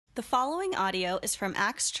The following audio is from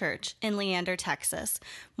Axe Church in Leander, Texas.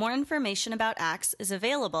 More information about Axe is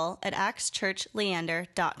available at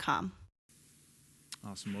axechurchleander.com.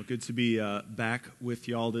 Awesome. Well, good to be back with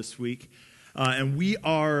y'all this week. And we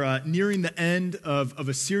are nearing the end of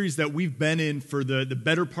a series that we've been in for the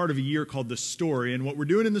better part of a year called The Story. And what we're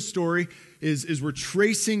doing in The Story is we're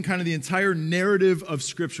tracing kind of the entire narrative of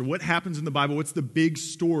Scripture. What happens in the Bible? What's the big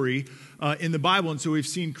story in the Bible? And so we've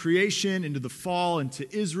seen creation into the fall,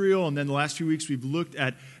 into Israel. And then the last few weeks we've looked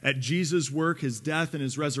at Jesus' work, his death, and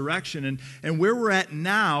his resurrection. And where we're at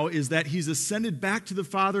now is that he's ascended back to the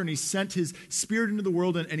Father and he sent his Spirit into the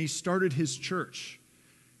world and he started his church.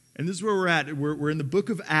 And this is where we're at. We're in the book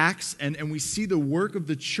of Acts, and we see the work of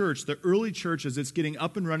the church, the early church, as it's getting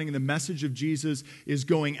up and running, and the message of Jesus is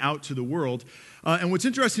going out to the world. And what's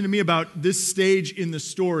interesting to me about this stage in the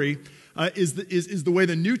story is the way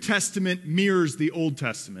the New Testament mirrors the Old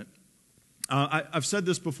Testament. I've said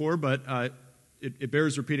this before, but it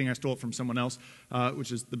bears repeating. I stole it from someone else,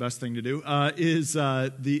 which is the best thing to do.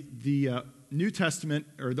 The New Testament,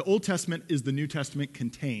 or the Old Testament, is the New Testament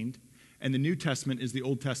contained. And the New Testament is the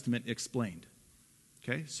Old Testament explained.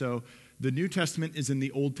 Okay, so the New Testament is in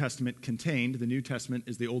the Old Testament contained. The New Testament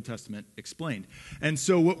is the Old Testament explained. And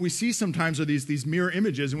so what we see sometimes are these mirror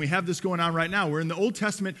images, and we have this going on right now. We're in the Old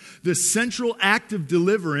Testament. The central act of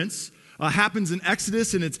deliverance happens in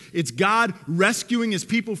Exodus, and it's God rescuing his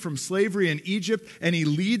people from slavery in Egypt, and he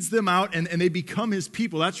leads them out, and they become his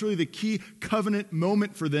people. That's really the key covenant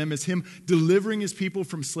moment for them, is him delivering his people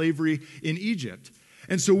from slavery in Egypt.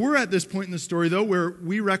 And so we're at this point in the story, though, where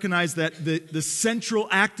we recognize that the central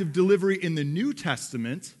act of delivery in the New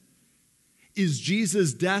Testament is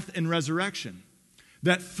Jesus' death and resurrection.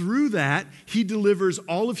 That through that, he delivers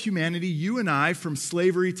all of humanity, you and I, from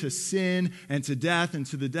slavery to sin and to death and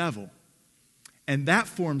to the devil. And that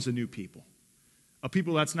forms a new people. A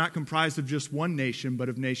people that's not comprised of just one nation, but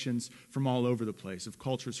of nations from all over the place, of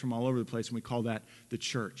cultures from all over the place, and we call that the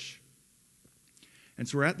church. And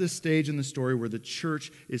so we're at this stage in the story where the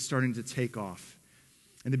church is starting to take off.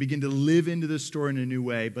 And they begin to live into this story in a new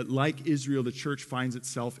way. But like Israel, the church finds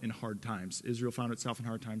itself in hard times. Israel found itself in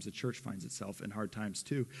hard times. The church finds itself in hard times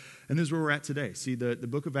too. And this is where we're at today. See, the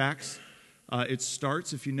book of Acts, it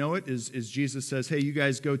starts, if you know it, is Jesus says, hey, you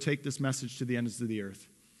guys go take this message to the ends of the earth.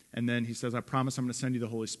 And then he says, I promise I'm going to send you the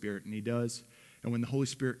Holy Spirit. And he does. And when the Holy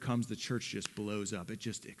Spirit comes, the church just blows up. It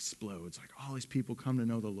just explodes. Like all these people come to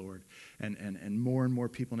know the Lord and more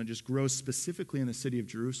people. And it just grows specifically in the city of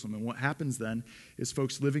Jerusalem. And what happens then is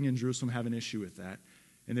folks living in Jerusalem have an issue with that.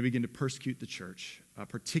 And they begin to persecute the church,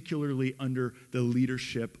 particularly under the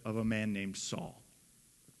leadership of a man named Saul.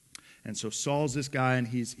 And so Saul's this guy, and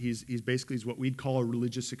he's basically what we'd call a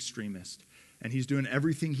religious extremist. And he's doing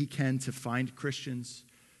everything he can to find Christians,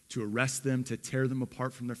 to arrest them, to tear them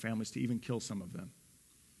apart from their families, to even kill some of them.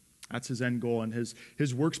 That's his end goal. And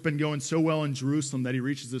his work's been going so well in Jerusalem that he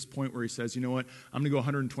reaches this point where he says, you know what, I'm going to go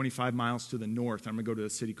 125 miles to the north. I'm going to go to a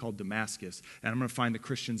city called Damascus, and I'm going to find the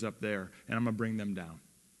Christians up there, and I'm going to bring them down.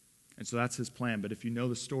 And so that's his plan. But if you know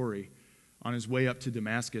the story, on his way up to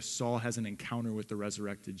Damascus, Saul has an encounter with the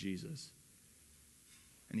resurrected Jesus.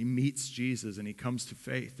 And he meets Jesus, and he comes to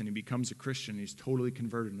faith, and he becomes a Christian. He's totally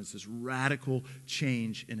converted, and it's this radical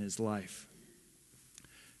change in his life.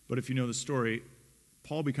 But if you know the story,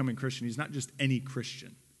 Paul becoming Christian, he's not just any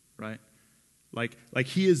Christian, right? Like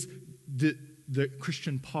he is the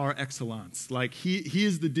Christian par excellence. Like he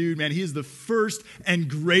is the dude, man. He is the first and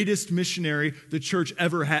greatest missionary the church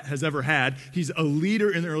has ever had. He's a leader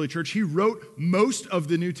in the early church. He wrote most of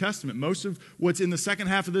the New Testament. Most of what's in the second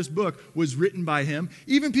half of this book was written by him.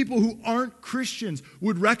 Even people who aren't Christians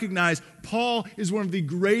would recognize Paul is one of the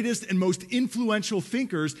greatest and most influential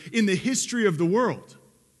thinkers in the history of the world.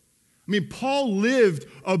 I mean, Paul lived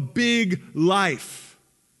a big life.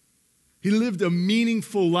 He lived a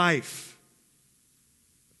meaningful life.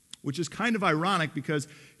 Which is kind of ironic because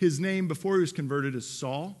his name before he was converted is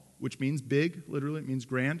Saul, which means big, literally, it means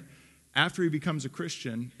grand. After he becomes a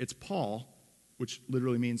Christian, it's Paul, which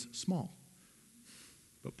literally means small.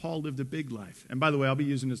 But Paul lived a big life. And by the way, I'll be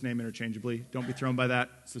using his name interchangeably. Don't be thrown by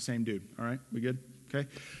that. It's the same dude. All right? We good? Okay?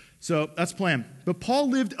 So that's the plan. But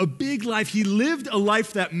Paul lived a big life. He lived a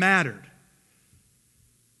life that mattered.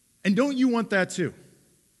 And don't you want that too?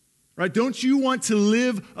 Right? Don't you want to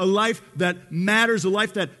live a life that matters, a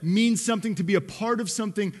life that means something, to be a part of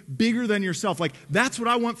something bigger than yourself? Like, that's what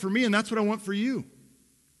I want for me, and that's what I want for you.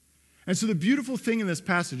 And so the beautiful thing in this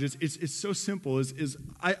passage is it's so simple.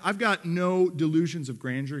 I've got no delusions of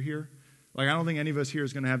grandeur here. Like, I don't think any of us here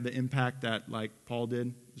is going to have the impact that, like, Paul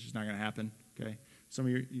did. It's just not going to happen, okay? Some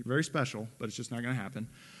of you, you're very special, but it's just not going to happen.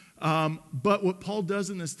 But what Paul does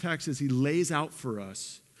in this text is he lays out for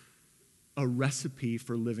us a recipe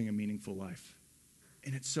for living a meaningful life.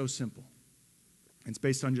 And it's so simple. It's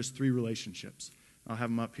based on just 3 relationships. I'll have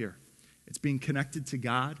them up here. It's being connected to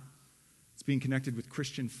God. It's being connected with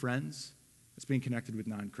Christian friends. It's being connected with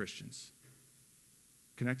non-Christians.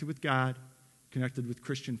 Connected with God, connected with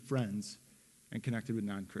Christian friends, and connected with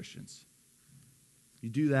non-Christians. You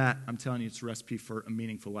do that, I'm telling you, it's a recipe for a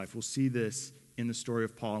meaningful life. We'll see this in the story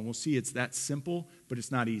of Paul, and we'll see it's that simple, but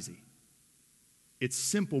it's not easy. It's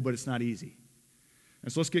simple, but it's not easy.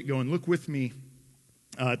 And so let's get going. Look with me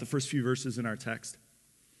at the first few verses in our text.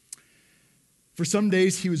 For some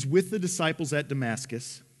days he was with the disciples at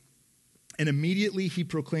Damascus, and immediately he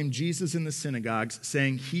proclaimed Jesus in the synagogues,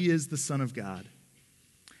 saying, "He is the Son of God."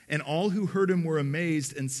 And all who heard him were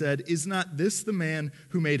amazed and said, "Is not this the man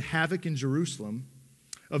who made havoc in Jerusalem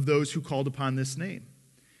of those who called upon this name?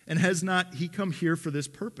 And has not he come here for this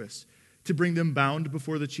purpose, to bring them bound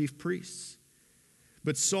before the chief priests?"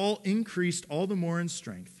 But Saul increased all the more in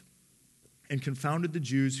strength and confounded the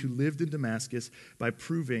Jews who lived in Damascus by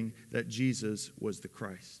proving that Jesus was the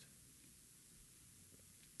Christ.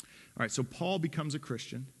 All right, so Paul becomes a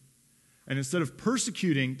Christian. And instead of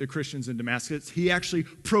persecuting the Christians in Damascus, he actually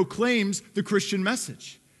proclaims the Christian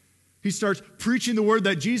message. He starts preaching the word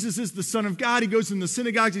that Jesus is the Son of God. He goes in the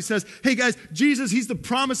synagogues. He says, "Hey guys, Jesus, he's the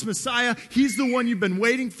promised Messiah. He's the one you've been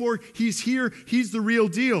waiting for. He's here. He's the real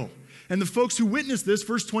deal." And the folks who witnessed this,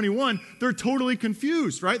 verse 21, they're totally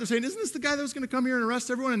confused, right? They're saying, "Isn't this the guy that was going to come here and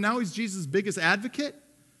arrest everyone, and now he's Jesus' biggest advocate?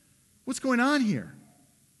 What's going on here?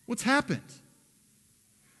 What's happened?"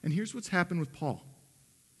 And here's what's happened with Paul.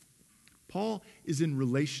 Paul is in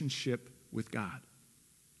relationship with God.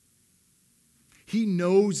 He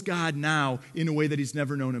knows God now in a way that he's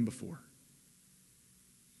never known him before.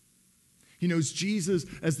 He knows Jesus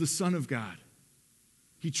as the Son of God.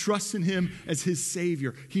 He trusts in him as his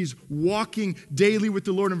Savior. He's walking daily with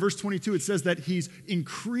the Lord. In verse 22, it says that he's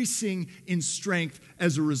increasing in strength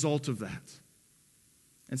as a result of that.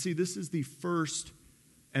 And see, this is the first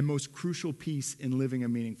and most crucial piece in living a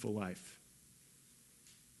meaningful life.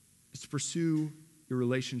 Is to pursue your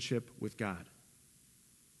relationship with God.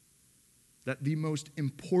 That the most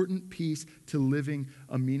important piece to living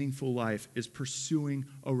a meaningful life is pursuing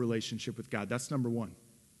a relationship with God. That's number one.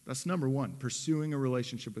 That's number one, pursuing a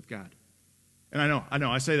relationship with God. And I know,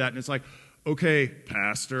 I say that, and it's like, okay,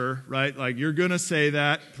 pastor, right? Like, you're going to say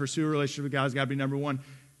that, pursue a relationship with God has got to be number one.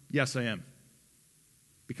 Yes, I am.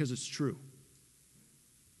 Because it's true.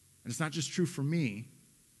 And it's not just true for me,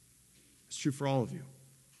 it's true for all of you.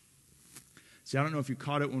 See, I don't know if you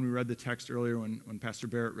caught it when we read the text earlier when Pastor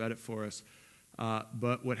Barrett read it for us,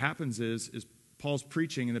 but what happens is Paul's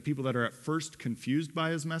preaching, and the people that are at first confused by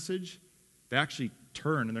his message, they actually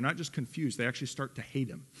turn, and they're not just confused, they actually start to hate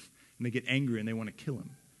him, and they get angry, and they want to kill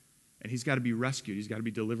him. And he's got to be rescued. He's got to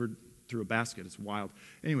be delivered through a basket. It's wild.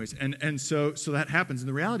 Anyways, and so that happens, and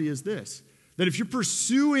the reality is this, that if you're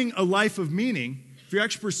pursuing a life of meaning, if you're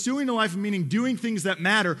actually pursuing a life of meaning, doing things that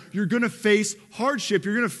matter, you're going to face hardship.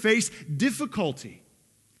 You're going to face difficulty.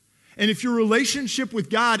 And if your relationship with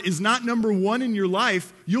God is not number one in your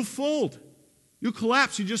life, you'll fold. You'll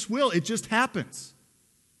collapse. You just will. It just happens.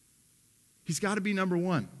 He's got to be number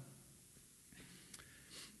one.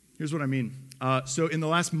 Here's what I mean. So in the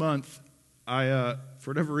last month, I,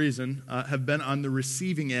 for whatever reason, have been on the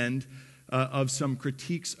receiving end of some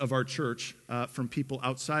critiques of our church from people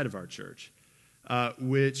outside of our church.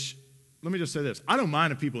 Which, let me just say this. I don't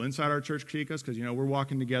mind if people inside our church critique us because, we're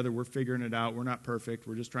walking together. We're figuring it out. We're not perfect.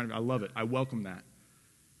 We're just trying to, I love it. I welcome that.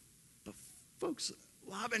 But folks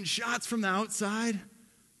lobbing shots from the outside,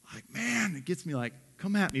 like, man, it gets me like,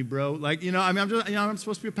 come at me, bro. Like, I'm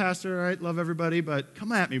supposed to be a pastor, right? Love everybody, but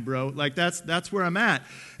come at me, bro. Like, that's where I'm at.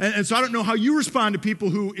 And so I don't know how you respond to people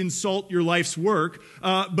who insult your life's work,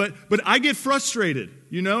 but I get frustrated,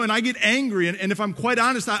 and I get angry. And if I'm quite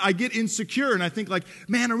honest, I get insecure. And I think like,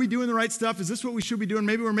 man, are we doing the right stuff? Is this what we should be doing?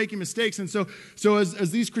 Maybe we're making mistakes. And so as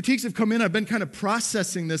these critiques have come in, I've been kind of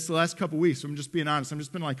processing this the last couple weeks. So I'm just being honest. I've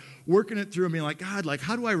just been like working it through and being like, God, like,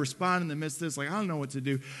 how do I respond in the midst of this? Like, I don't know what to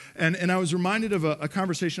do. And I was reminded of a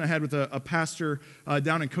conversation I had with a pastor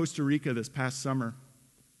down in Costa Rica this past summer.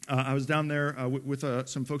 I was down there with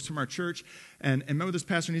some folks from our church and met with this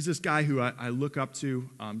pastor, and he's this guy who I look up to,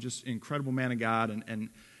 just incredible man of God, and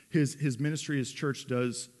his ministry, his church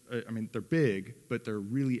does, they're big, but they're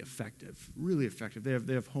really effective, really effective.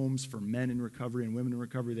 They have homes for men in recovery and women in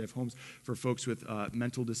recovery. They have homes for folks with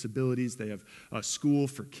mental disabilities. They have a school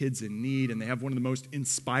for kids in need, and they have one of the most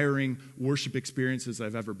inspiring worship experiences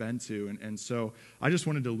I've ever been to. And so I just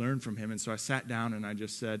wanted to learn from him, and so I sat down and I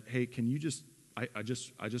just said, hey, can you just I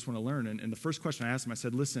just want to learn. And the first question I asked him, I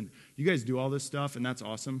said, listen, you guys do all this stuff, and that's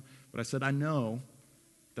awesome. But I said, I know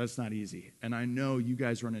that's not easy. And I know you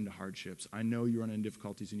guys run into hardships. I know you run into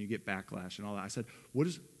difficulties, and you get backlash and all that. I said,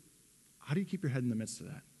 how do you keep your head in the midst of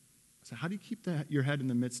that? I said, how do you keep your head in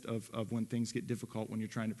the midst of when things get difficult, when you're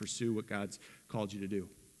trying to pursue what God's called you to do?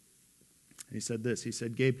 And he said this. He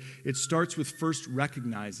said, Gabe, it starts with first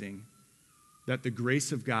recognizing that the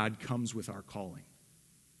grace of God comes with our calling.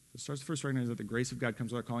 It starts first recognizing that the grace of God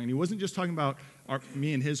comes with our calling. And he wasn't just talking about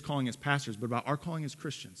me and his calling as pastors, but about our calling as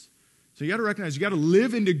Christians. So you got to recognize you got to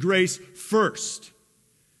live into grace first.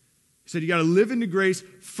 He said you got to live into grace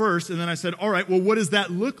first. And then I said, all right, well, what does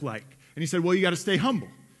that look like? And he said, well, you got to stay humble.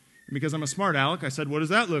 And because I'm a smart aleck, I said, what does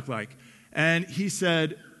that look like? And he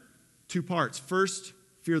said 2 parts. First,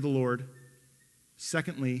 fear the Lord.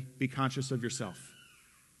 Secondly, be conscious of yourself.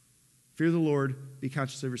 Fear the Lord, be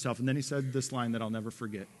conscious of yourself. And then he said this line that I'll never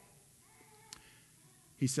forget.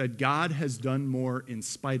 He said, God has done more in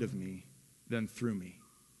spite of me than through me.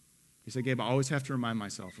 He said, Gabe, I always have to remind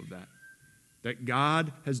myself of that. That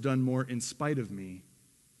God has done more in spite of me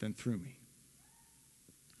than through me.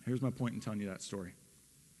 Here's my point in telling you that story.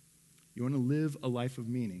 You want to live a life of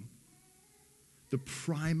meaning? The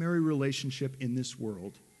primary relationship in this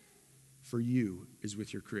world for you is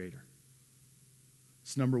with your Creator.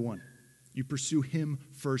 It's number one. You pursue Him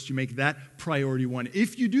first. You make that priority one.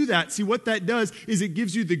 If you do that, see what that does is it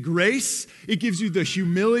gives you the grace, it gives you the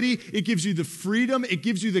humility, it gives you the freedom, it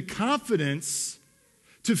gives you the confidence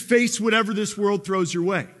to face whatever this world throws your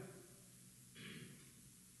way.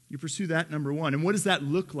 You pursue that, number one. And what does that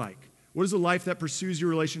look like? What does a life that pursues your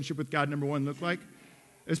relationship with God, number one, look like?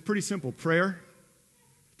 It's pretty simple. Prayer,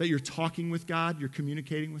 that you're talking with God, you're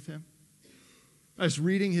communicating with Him. That's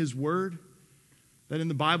reading His Word, that in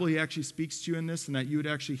the Bible He actually speaks to you in this, and that you would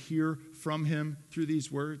actually hear from Him through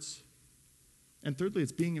these words. And thirdly,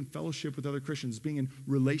 it's being in fellowship with other Christians, being in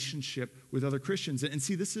relationship with other Christians. And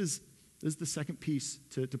see, this is the second piece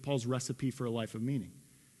to Paul's recipe for a life of meaning,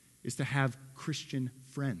 is to have Christian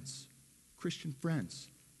friends. Christian friends.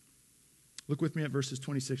 Look with me at verses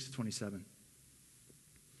 26 to 27.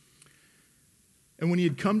 And when he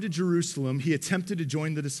had come to Jerusalem, he attempted to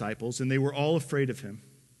join the disciples, and they were all afraid of him,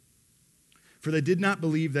 for they did not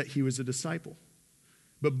believe that he was a disciple.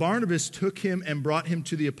 But Barnabas took him and brought him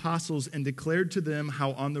to the apostles and declared to them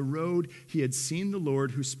how on the road he had seen the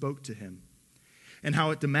Lord who spoke to him, and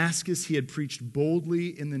how at Damascus he had preached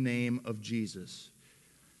boldly in the name of Jesus.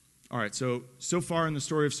 All right, so far in the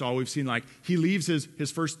story of Saul, we've seen he leaves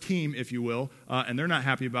his first team, if you will, and they're not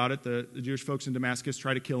happy about it. The Jewish folks in Damascus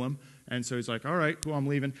try to kill him, and so he's like, all right, cool, I'm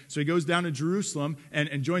leaving. So he goes down to Jerusalem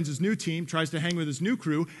and joins his new team, tries to hang with his new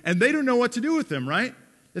crew, and they don't know what to do with him, right?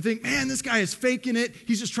 They think, man, this guy is faking it.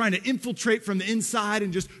 He's just trying to infiltrate from the inside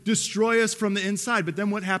and just destroy us from the inside. But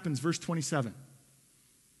then what happens? Verse 27.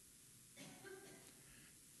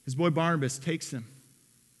 His boy Barnabas takes him,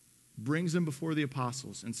 brings him before the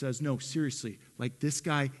apostles, and says, no, seriously, this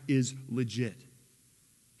guy is legit.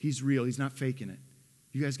 He's real. He's not faking it.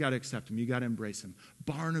 You guys got to accept him. You got to embrace him.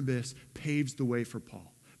 Barnabas paves the way for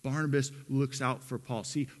Paul. Barnabas looks out for Paul.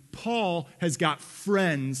 See, Paul has got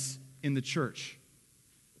friends in the church.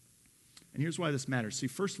 And here's why this matters. See,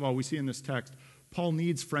 first of all, we see in this text, Paul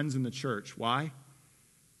needs friends in the church. Why?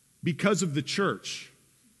 Because of the church.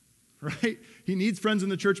 Right? He needs friends in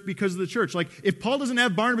the church because of the church. If Paul doesn't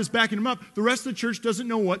have Barnabas backing him up, the rest of the church doesn't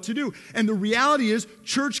know what to do. And the reality is,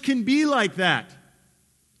 church can be like that.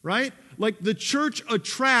 Right? The church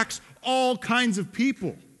attracts all kinds of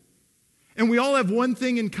people. And we all have one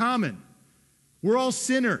thing in common. We're all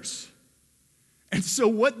sinners. And so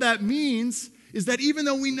what that means is that even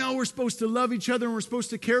though we know we're supposed to love each other and we're supposed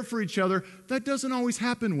to care for each other, that doesn't always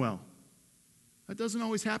happen well. That doesn't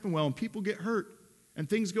always happen well, and people get hurt. And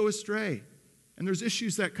things go astray. And there's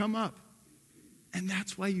issues that come up. And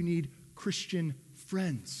that's why you need Christian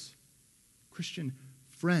friends. Christian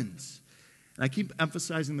friends. And I keep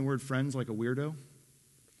emphasizing the word friends like a weirdo,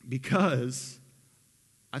 because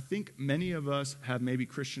I think many of us have maybe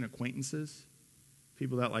Christian acquaintances,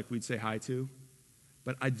 people that we'd say hi to,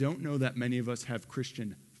 but I don't know that many of us have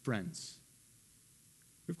Christian friends.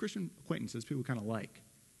 We have Christian acquaintances, people we kind of like.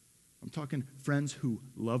 I'm talking friends who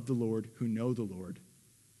love the Lord, who know the Lord,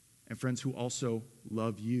 and friends who also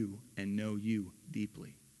love you and know you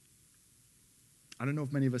deeply. I don't know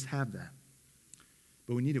if many of us have that,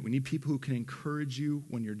 but we need it. We need people who can encourage you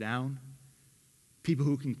when you're down, people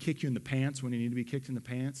who can kick you in the pants when you need to be kicked in the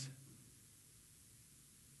pants.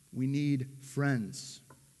 We need friends.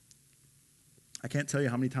 I can't tell you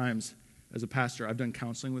how many times as a pastor I've done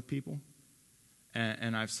counseling with people,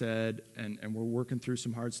 And I've said, and we're working through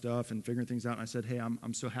some hard stuff and figuring things out. And I said, hey,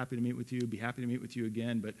 I'm so happy to meet with you. Be happy to meet with you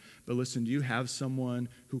again. But listen, do you have someone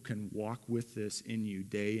who can walk with this in you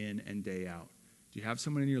day in and day out? Do you have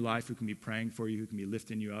someone in your life who can be praying for you, who can be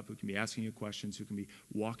lifting you up, who can be asking you questions, who can be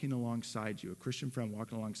walking alongside you, a Christian friend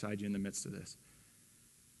walking alongside you in the midst of this?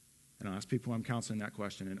 And I'll ask people I'm counseling that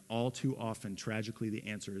question, and all too often, tragically, the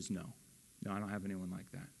answer is no. No, I don't have anyone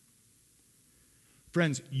like that.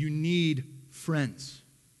 Friends, you need friends.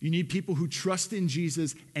 You need people who trust in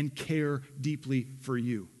Jesus and care deeply for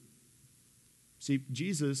you. See,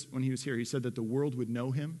 Jesus, when he was here, he said that the world would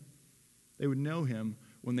know him. They would know him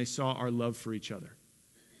when they saw our love for each other.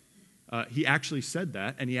 He actually said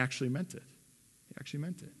that, and he actually meant it. He actually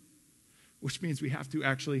meant it. Which means we have to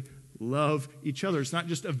actually love each other. It's not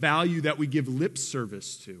just a value that we give lip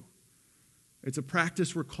service to. It's a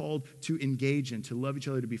practice we're called to engage in, to love each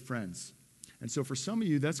other, to be friends. And so for some of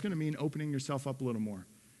you, that's going to mean opening yourself up a little more,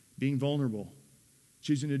 being vulnerable,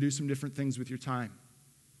 choosing to do some different things with your time.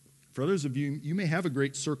 For others of you, you may have a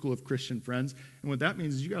great circle of Christian friends, and what that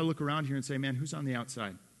means is you got to look around here and say, man, who's on the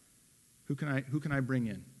outside? Who can I bring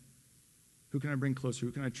in? Who can I bring closer?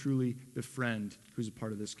 Who can I truly befriend who's a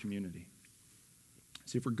part of this community?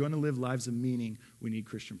 See, if we're going to live lives of meaning, we need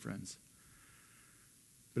Christian friends.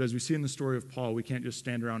 But as we see in the story of Paul, we can't just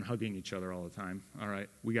stand around hugging each other all the time. All right,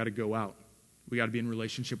 we got to go out. We got to be in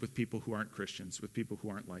relationship with people who aren't Christians, with people who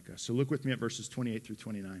aren't like us. So look with me at verses 28 through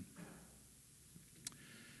 29. It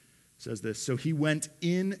says this, so he went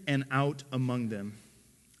in and out among them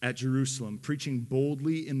at Jerusalem, preaching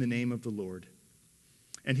boldly in the name of the Lord.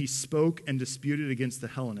 And he spoke and disputed against the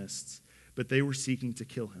Hellenists, but they were seeking to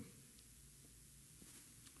kill him.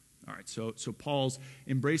 All right, so Paul's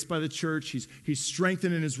embraced by the church. He's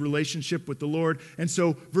strengthened in his relationship with the Lord. And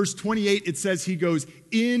so verse 28, it says he goes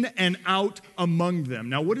in and out among them.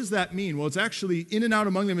 Now, what does that mean? Well, it's actually in and out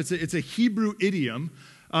among them. It's a Hebrew idiom.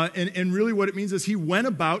 And really what it means is he went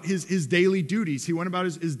about his daily duties. He went about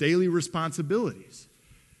his daily responsibilities.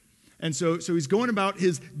 And so he's going about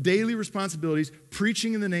his daily responsibilities,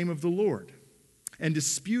 preaching in the name of the Lord. And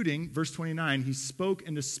disputing, verse 29, he spoke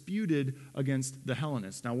and disputed against the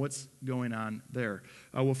Hellenists. Now, what's going on there?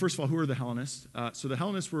 Well, first of all, who are the Hellenists? So the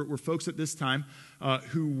Hellenists were folks at this time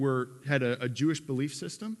who had a Jewish belief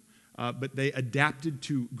system, but they adapted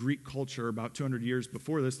to Greek culture about 200 years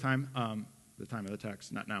before this time, the time of the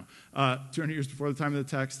text, not now, 200 years before the time of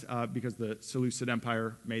the text, because the Seleucid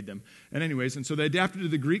Empire made them. And so they adapted to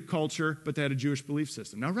the Greek culture, but they had a Jewish belief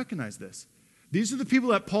system. Now, recognize this. These are the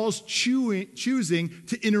people that Paul's choosing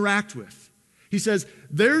to interact with. He says,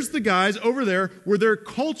 there's the guys over there where their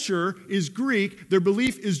culture is Greek, their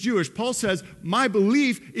belief is Jewish. Paul says, my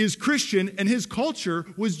belief is Christian, and his culture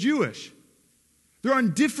was Jewish. They're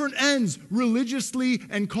on different ends, religiously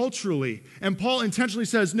and culturally. And Paul intentionally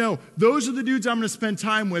says, no, those are the dudes I'm going to spend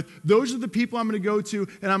time with. Those are the people I'm going to go to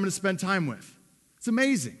and I'm going to spend time with. It's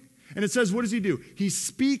amazing. And it says, what does he do? He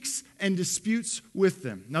speaks and disputes with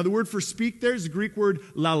them. Now, the word for speak there is the Greek word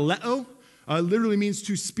laleo. Literally means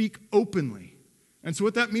to speak openly. And so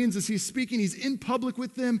what that means is he's speaking, he's in public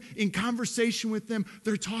with them, in conversation with them.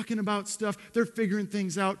 They're talking about stuff. They're figuring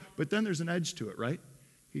things out. But then there's an edge to it, right?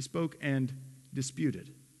 He spoke and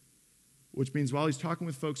disputed. Which means while he's talking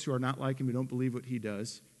with folks who are not like him, who don't believe what he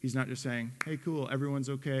does, he's not just saying, hey, cool, everyone's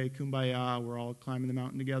okay, kumbaya, we're all climbing the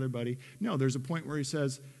mountain together, buddy. No, there's a point where he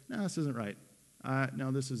says, no, this isn't right.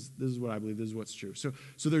 No, this is what I believe, this is what's true. So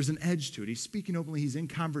there's an edge to it. He's speaking openly, he's in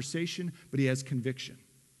conversation, but he has conviction,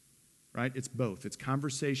 right? It's both. It's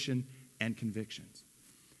conversation and convictions.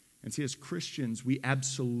 And see, as Christians, we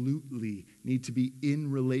absolutely need to be in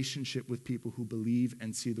relationship with people who believe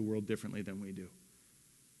and see the world differently than we do.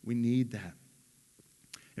 We need that.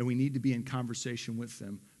 And we need to be in conversation with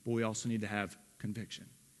them, but we also need to have conviction.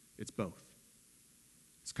 It's both.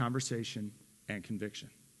 It's conversation and conviction.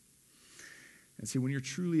 And see, when you're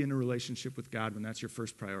truly in a relationship with God, when that's your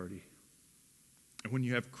first priority, and when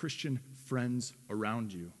you have Christian friends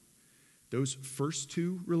around you, those first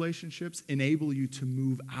two relationships enable you to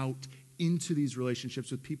move out into these relationships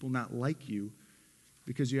with people not like you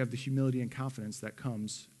because you have the humility and confidence that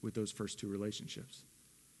comes with those first two relationships.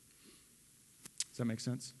 Does that make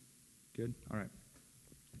sense? Good? All right.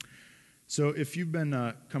 So if you've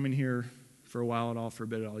been coming here for a while at all, for a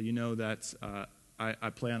bit at all, you know that I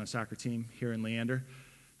play on a soccer team here in Leander.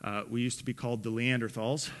 We used to be called the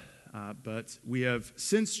Leanderthals, but we have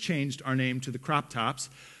since changed our name to the Crop Tops.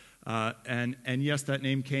 And yes, that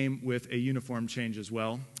name came with a uniform change as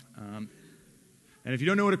well. And if you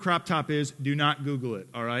don't know what a crop top is, do not Google it,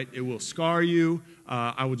 all right? It will scar you.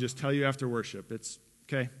 I will just tell you after worship. It's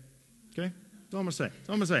okay? Okay? That's all I'm going to say. That's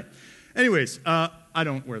all I'm going to say. Anyways, I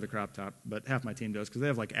don't wear the crop top, but half my team does because they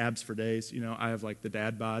have like abs for days. You know, I have like the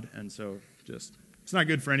dad bod, and so just it's not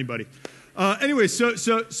good for anybody. Anyway, so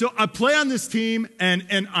I play on this team,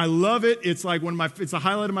 and I love it. It's like it's a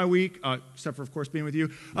highlight of my week, except for of course being with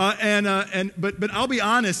you. But I'll be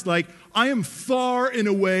honest, like I am far and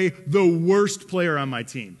away the worst player on my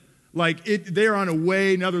team. Like they're on a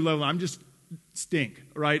way another level. I'm just stink,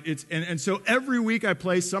 right? And so every week I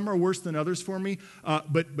play, some are worse than others for me,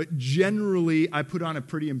 but generally I put on a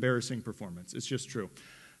pretty embarrassing performance. It's just true.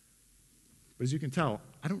 But as you can tell,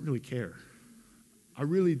 I don't really care. I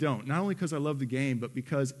really don't. Not only because I love the game, but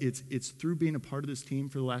because it's through being a part of this team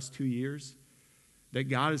for the last 2 years that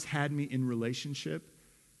God has had me in relationship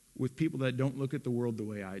with people that don't look at the world the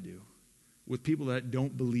way I do, with people that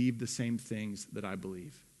don't believe the same things that I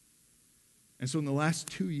believe. And so in the last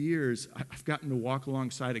 2 years, I've gotten to walk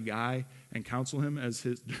alongside a guy and counsel him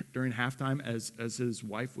during halftime as his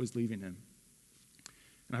wife was leaving him.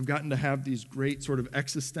 And I've gotten to have these great sort of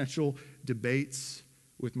existential debates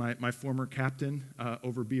with my former captain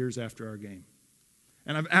over beers after our game.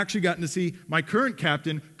 And I've actually gotten to see my current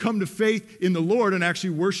captain come to faith in the Lord and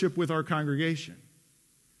actually worship with our congregation.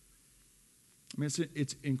 I mean,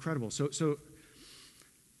 it's incredible. So,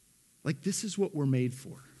 like, this is what we're made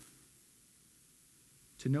for.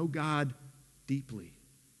 To know God deeply.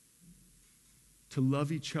 To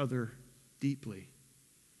love each other deeply.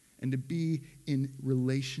 And to be in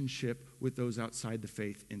relationship with those outside the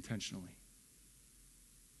faith intentionally.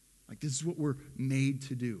 Like, this is what we're made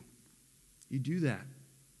to do. You do that.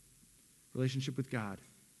 Relationship with God.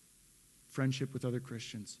 Friendship with other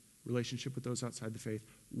Christians. Relationship with those outside the faith.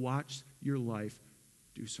 Watch your life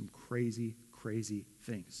do some crazy, crazy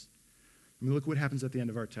things. I mean, look what happens at the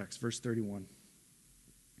end of our text, verse 31.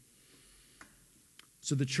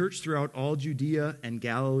 So the church throughout all Judea and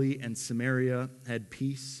Galilee and Samaria had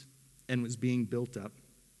peace and was being built up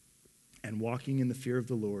and walking in the fear of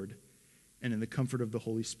the Lord and in the comfort of the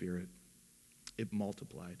Holy Spirit, it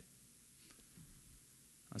multiplied.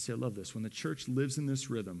 I love this. When the church lives in this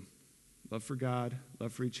rhythm, love for God,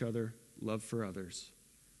 love for each other, love for others,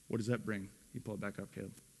 what does that bring? You pull it back up,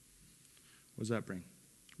 Caleb. What does that bring?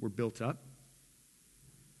 We're built up.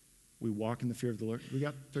 We walk in the fear of the Lord. We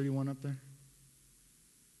got 31 up there?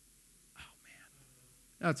 Oh,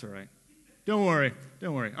 man. That's all right. Don't worry.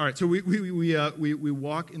 All right, so we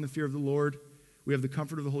walk in the fear of the Lord. We have the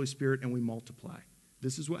comfort of the Holy Spirit, and we multiply.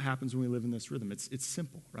 This is what happens when we live in this rhythm. It's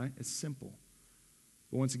simple, right? It's simple.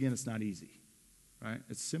 But once again, it's not easy, right?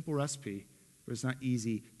 It's a simple recipe, but it's not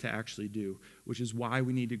easy to actually do, which is why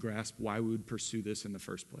we need to grasp why we would pursue this in the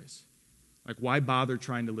first place. Like, why bother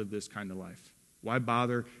trying to live this kind of life? Why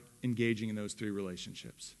bother engaging in those three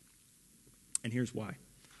relationships? And here's why.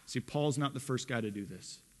 See, Paul's not the first guy to do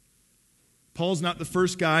this. Paul's not the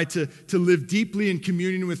first guy to live deeply in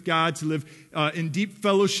communion with God, to live in deep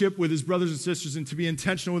fellowship with his brothers and sisters, and to be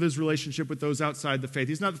intentional with his relationship with those outside the faith.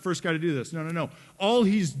 He's not the first guy to do this. No. All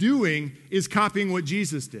he's doing is copying what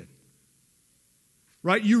Jesus did.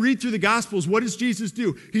 Right? You read through the Gospels, what does Jesus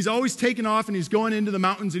do? He's always taken off and he's going into the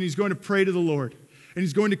mountains and he's going to pray to the Lord. And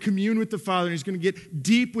he's going to commune with the Father and he's going to get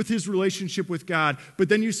deep with his relationship with God. But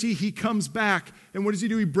then you see he comes back and what does he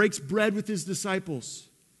do? He breaks bread with his disciples.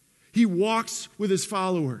 He walks with his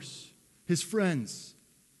followers, his friends.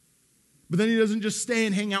 But then he doesn't just stay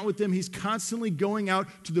and hang out with them. He's constantly going out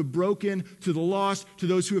to the broken, to the lost, to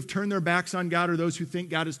those who have turned their backs on God or those who think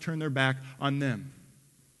God has turned their back on them.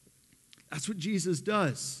 That's what Jesus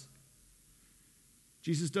does.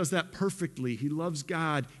 Jesus does that perfectly. He loves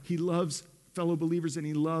God. He loves fellow believers, and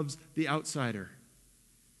he loves the outsider.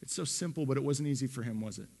 It's so simple, but it wasn't easy for him,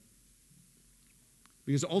 was it?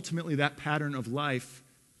 Because ultimately that pattern of life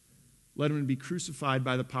led him to be crucified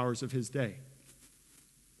by the powers of his day.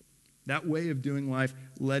 That way of doing life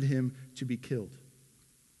led him to be killed.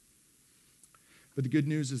 But the good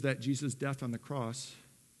news is that Jesus' death on the cross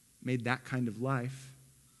made that kind of life,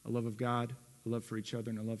 a love of God, a love for each other,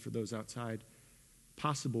 and a love for those outside,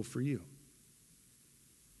 possible for you.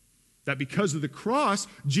 That because of the cross,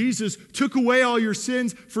 Jesus took away all your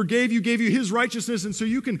sins, forgave you, gave you his righteousness, and so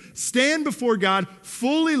you can stand before God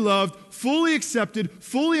fully loved, fully accepted,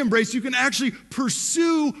 fully embraced. You can actually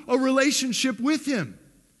pursue a relationship with him.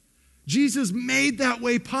 Jesus made that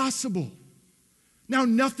way possible. Now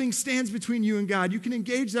nothing stands between you and God. You can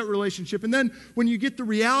engage that relationship. And then when you get the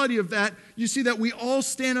reality of that, you see that we all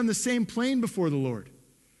stand on the same plane before the Lord.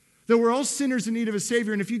 That we're all sinners in need of a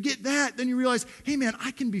Savior. And if you get that, then you realize, hey man,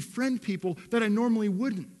 I can befriend people that I normally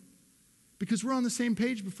wouldn't. Because we're on the same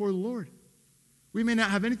page before the Lord. We may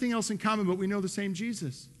not have anything else in common, but we know the same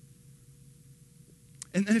Jesus.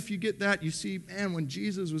 And then if you get that, you see, man, when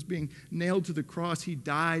Jesus was being nailed to the cross, he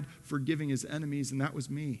died forgiving his enemies, and that was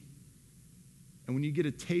me. And when you get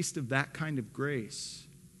a taste of that kind of grace,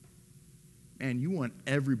 man, you want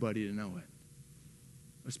everybody to know it,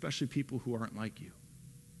 especially people who aren't like you.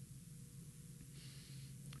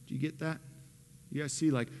 Do you get that? You guys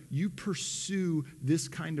see, like, you pursue this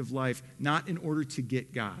kind of life not in order to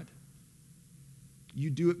get God. You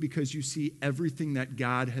do it because you see everything that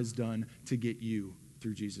God has done to get you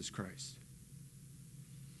through Jesus Christ.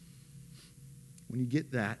 When you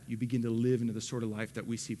get that, you begin to live into the sort of life that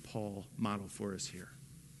we see Paul model for us here.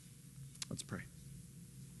 Let's pray.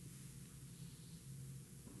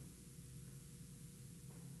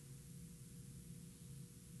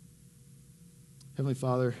 Heavenly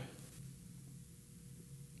Father,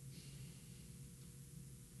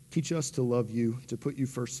 teach us to love you, to put you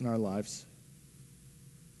first in our lives.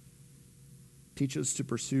 Teach us to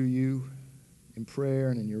pursue you in prayer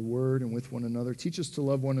and in your word and with one another. Teach us to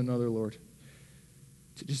love one another, Lord.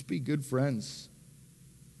 To just be good friends.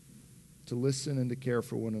 To listen and to care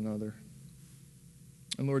for one another.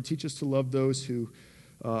 And Lord, teach us to love those who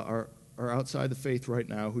are outside the faith right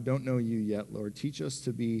now, who don't know you yet, Lord. Teach us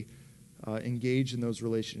to be engaged in those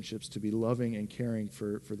relationships, to be loving and caring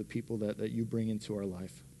for the people that you bring into our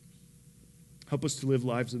life. Help us to live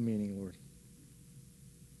lives of meaning, Lord.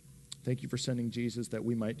 Thank you for sending Jesus that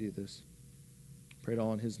we might do this. Pray it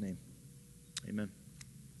all in his name. Amen.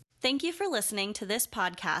 Thank you for listening to this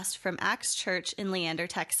podcast from Acts Church in Leander,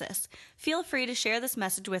 Texas. Feel free to share this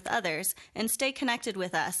message with others and stay connected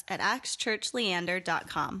with us at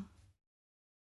actschurchleander.com.